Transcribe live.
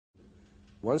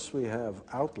Once we have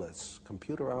outlets,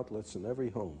 computer outlets in every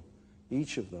home,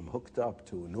 each of them hooked up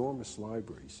to enormous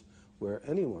libraries where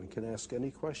anyone can ask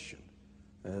any question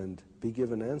and be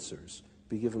given answers,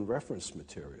 be given reference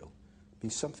material, be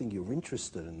something you're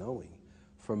interested in knowing.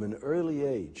 From an early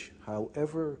age,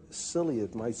 however silly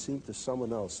it might seem to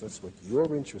someone else, that's what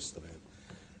you're interested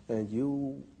in. And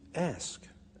you ask,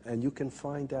 and you can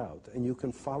find out, and you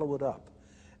can follow it up.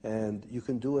 And you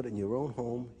can do it in your own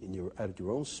home, at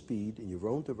your own speed, in your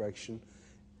own direction,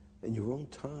 in your own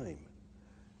time.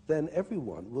 Then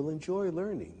everyone will enjoy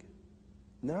learning.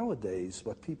 Nowadays,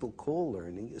 what people call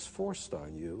learning is forced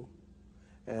on you,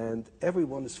 and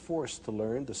everyone is forced to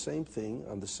learn the same thing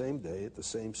on the same day at the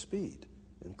same speed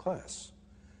in class.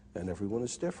 And everyone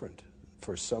is different.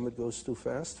 For some it goes too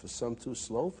fast, for some too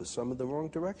slow, for some in the wrong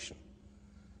direction.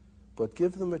 But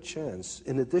give them a chance,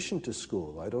 in addition to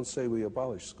school, I don't say we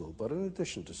abolish school, but in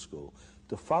addition to school,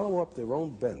 to follow up their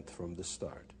own bent from the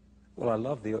start. Well, I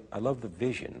love the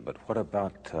vision, but what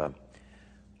about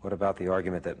the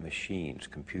argument that machines,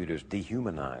 computers,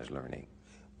 dehumanize learning?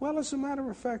 Well, as a matter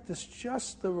of fact, it's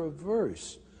just the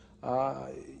reverse.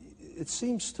 It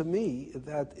seems to me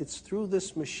that it's through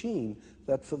this machine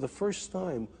that for the first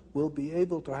time we'll be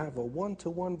able to have a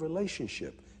one-to-one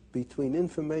relationship between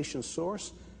information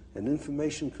source and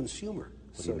information consumer,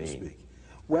 so to speak.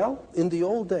 Well, in the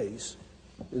old days,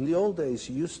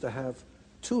 you used to have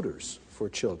tutors for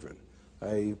children.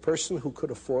 A person who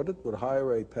could afford it would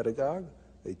hire a pedagogue,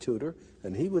 a tutor,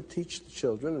 and he would teach the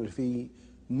children, and if he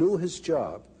knew his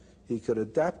job, he could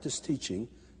adapt his teaching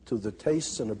to the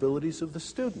tastes and abilities of the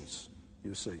students,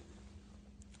 you see.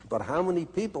 But how many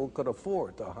people could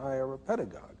afford to hire a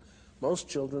pedagogue? Most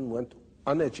children went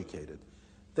uneducated.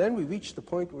 Then we reached the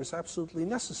point where it's absolutely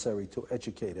necessary to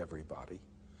educate everybody.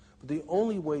 But the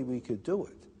only way we could do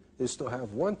it is to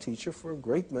have one teacher for a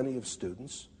great many of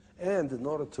students, and in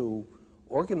order to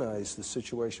organize the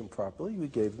situation properly, we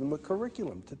gave them a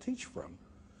curriculum to teach from.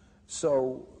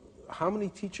 So how many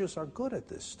teachers are good at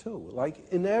this too?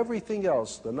 Like in everything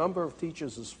else, the number of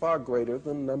teachers is far greater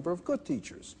than the number of good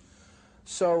teachers.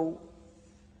 So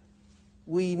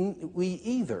we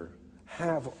either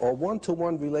have a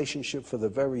one-to-one relationship for the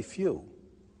very few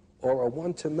or a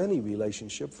one-to-many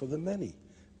relationship for the many.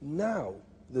 Now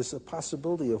there's a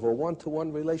possibility of a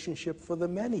one-to-one relationship for the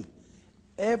many.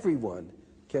 Everyone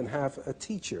can have a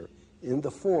teacher in the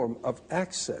form of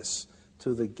access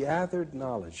to the gathered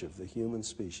knowledge of the human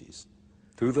species.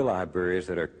 Through the libraries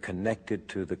that are connected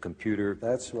to the computer.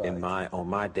 That's right. On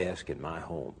my desk in my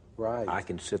home. Right. I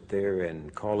can sit there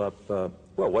and call up, well,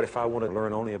 what if I want to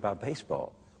learn only about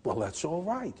baseball? Well, that's all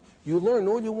right. You learn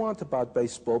all you want about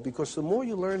baseball, because the more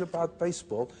you learn about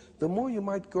baseball, the more you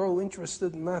might grow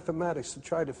interested in mathematics to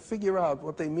try to figure out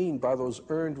what they mean by those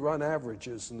earned run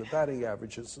averages and the batting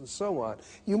averages and so on.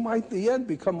 You might, in the end,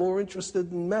 become more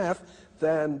interested in math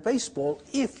than baseball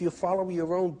if you follow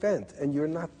your own bent and you're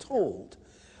not told.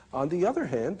 On the other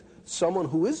hand, someone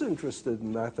who is interested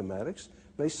in mathematics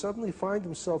may suddenly find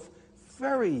himself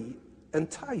very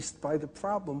enticed by the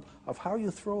problem of how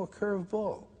you throw a curved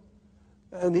ball.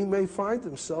 And he may find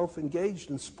himself engaged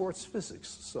in sports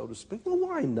physics, so to speak. Well,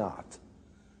 why not?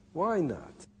 Why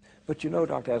not? But you know,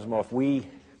 Dr. Asimov, we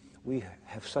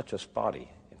have such a spotty,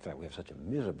 in fact, we have such a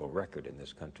miserable record in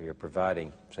this country of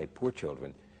providing, say, poor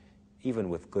children, even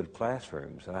with good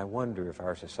classrooms. And I wonder if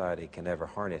our society can ever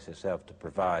harness itself to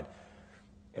provide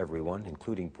everyone,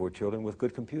 including poor children, with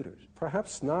good computers.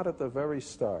 Perhaps not at the very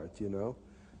start, you know,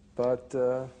 but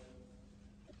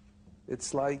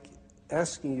it's like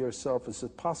asking yourself, is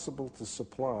it possible to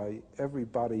supply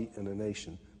everybody in a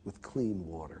nation with clean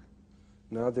water?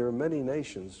 Now, there are many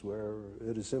nations where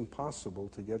it is impossible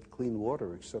to get clean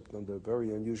water except under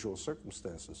very unusual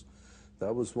circumstances.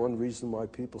 That was one reason why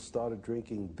people started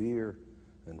drinking beer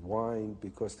and wine,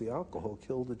 because the alcohol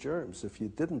killed the germs. If you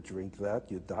didn't drink that,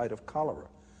 you died of cholera.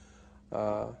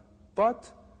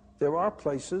 But there are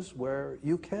places where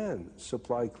you can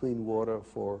supply clean water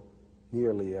for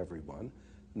nearly everyone.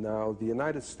 Now, the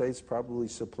United States probably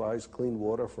supplies clean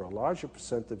water for a larger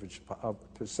percentage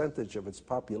of its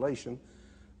population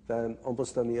than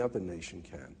almost any other nation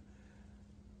can.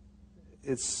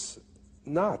 It's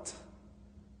not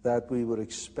that we would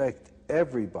expect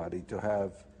everybody to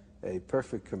have a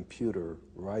perfect computer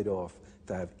right off,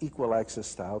 to have equal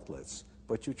access to outlets,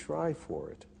 but you try for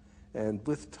it. And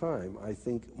with time, I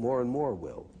think more and more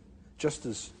will. Just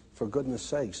as, for goodness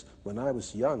sakes, when I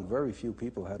was young, very few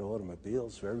people had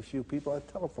automobiles, very few people had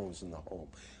telephones in the home.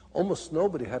 Almost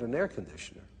nobody had an air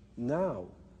conditioner. Now,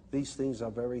 these things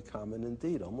are very common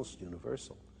indeed, almost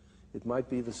universal. It might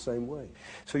be the same way.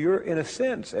 So you're, in a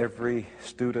sense, every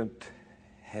student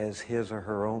has his or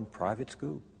her own private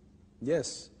school.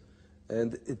 Yes,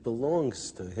 and it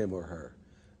belongs to him or her.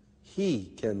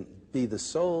 He can be the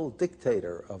sole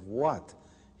dictator of what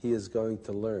he is going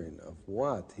to learn, of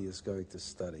what he is going to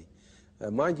study.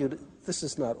 Mind you, this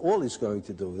is not all he's going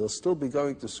to do. He'll still be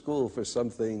going to school for some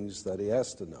things that he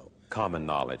has to know. Common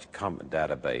knowledge, common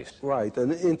database. Right,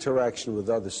 and interaction with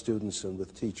other students and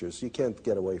with teachers. You can't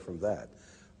get away from that.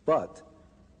 But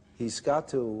he's got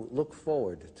to look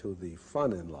forward to the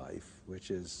fun in life,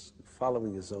 which is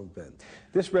following his own bent.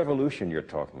 This revolution you're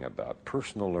talking about,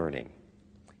 personal learning,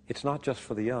 it's not just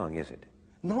for the young, is it?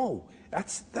 No,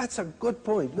 that's a good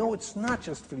point. No, it's not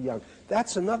just for the young.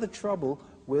 That's another trouble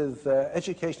with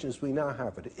education as we now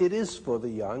have it. It is for the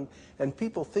young, and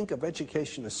people think of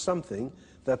education as something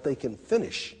that they can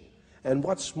finish. And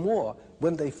what's more,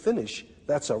 when they finish,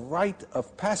 that's a rite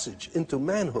of passage into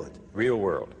manhood. Real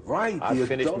world. Right. I've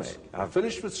finished I've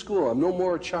finished with school. I'm no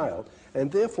more a child.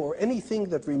 And therefore, anything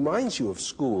that reminds you of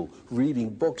school, reading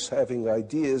books, having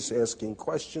ideas, asking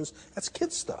questions, that's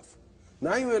kid stuff.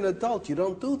 Now you're an adult, you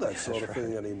don't do that sort of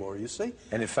thing anymore, you see?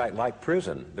 And in fact, like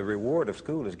prison, the reward of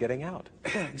school is getting out.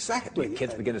 Exactly.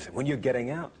 Kids begin to say, when you're getting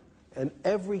out. And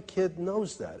every kid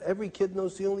knows that. Every kid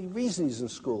knows the only reason he's in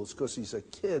school is because he's a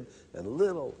kid and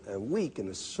little and weak, and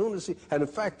as soon as and in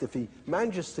fact, if he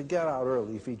manages to get out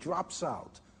early, if he drops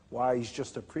out, why, he's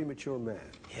just a premature man.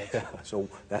 Yeah, so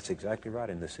that's exactly right.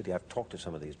 In the city, I've talked to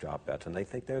some of these dropouts, and they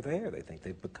think they're there. They think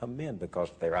they've become men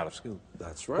because they're out of school.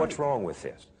 That's right. What's wrong with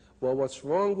this? Well, what's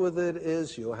wrong with it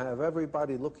is you have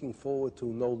everybody looking forward to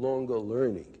no longer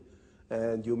learning,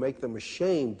 and you make them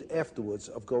ashamed afterwards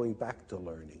of going back to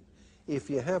learning. If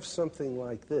you have something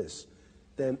like this,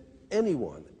 then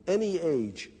anyone, any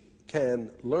age, can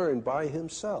learn by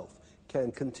himself,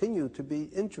 can continue to be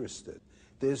interested.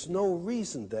 There's no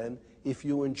reason then, if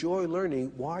you enjoy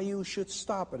learning, why you should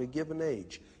stop at a given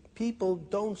age. People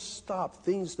don't stop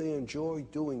things they enjoy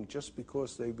doing just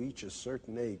because they reach a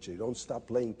certain age. They don't stop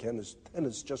playing tennis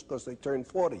just because they turn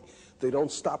 40. They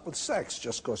don't stop with sex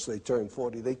just because they turn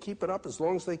 40. They keep it up as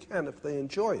long as they can if they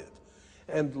enjoy it.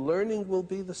 And learning will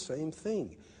be the same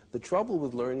thing. The trouble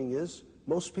with learning is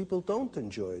most people don't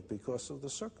enjoy it because of the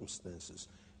circumstances.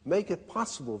 Make it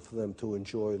possible for them to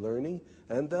enjoy learning,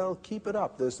 and they'll keep it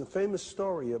up. There's the famous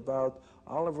story about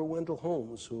Oliver Wendell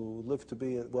Holmes, who lived to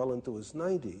be well into his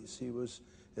 90s. He was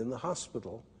in the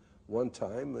hospital one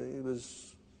time. He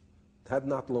had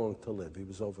not long to live. He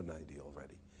was over 90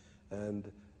 already.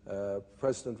 And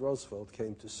President Roosevelt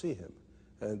came to see him.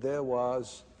 And there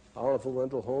was Oliver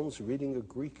Wendell Holmes reading a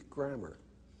Greek grammar.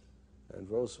 And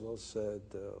Roosevelt said,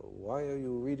 "Why are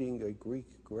you reading a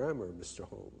Greek grammar, Mr.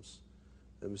 Holmes?"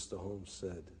 And Mr. Holmes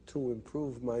said, "To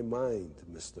improve my mind,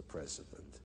 Mr. President."